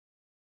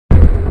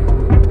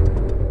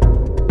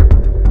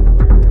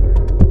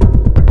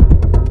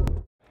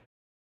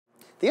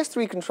The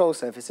S3 control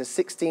surface has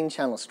 16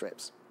 channel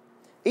strips.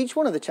 Each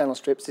one of the channel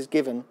strips is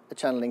given a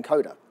channel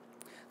encoder.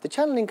 The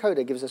channel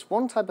encoder gives us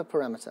one type of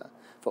parameter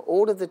for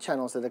all of the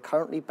channels that are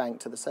currently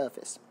banked to the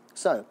surface.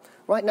 So,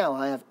 right now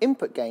I have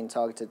input gain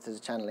targeted to the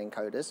channel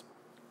encoders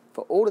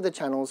for all of the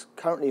channels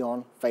currently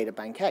on fader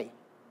bank A.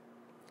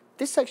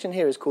 This section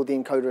here is called the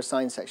encoder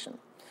assign section,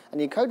 and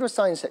the encoder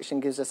assign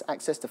section gives us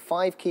access to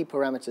 5 key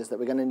parameters that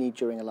we're going to need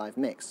during a live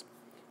mix: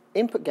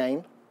 input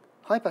gain,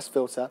 high pass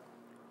filter,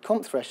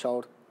 comp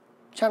threshold,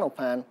 channel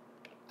pan,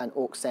 and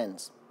aux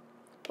sends.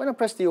 When I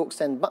press the aux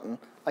send button,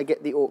 I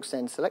get the aux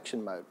send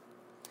selection mode.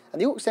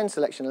 And the aux send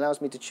selection allows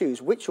me to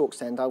choose which aux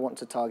send I want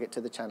to target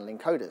to the channel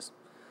encoders.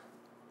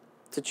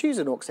 To choose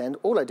an aux send,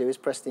 all I do is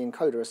press the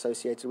encoder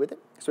associated with it.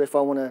 So if I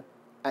want to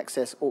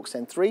access aux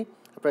send 3,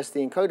 I press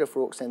the encoder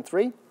for aux send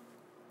 3,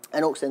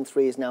 and aux send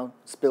 3 is now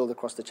spilled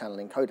across the channel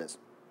encoders.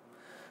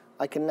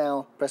 I can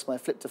now press my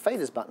flip to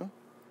faders button,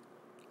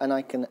 and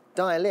I can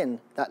dial in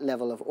that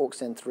level of aux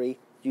send 3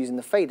 using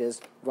the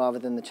faders rather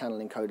than the channel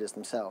encoders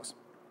themselves.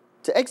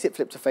 To exit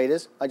flip to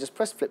faders, I just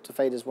press flip to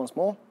faders once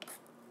more,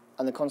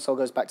 and the console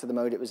goes back to the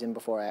mode it was in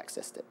before I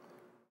accessed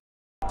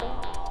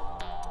it.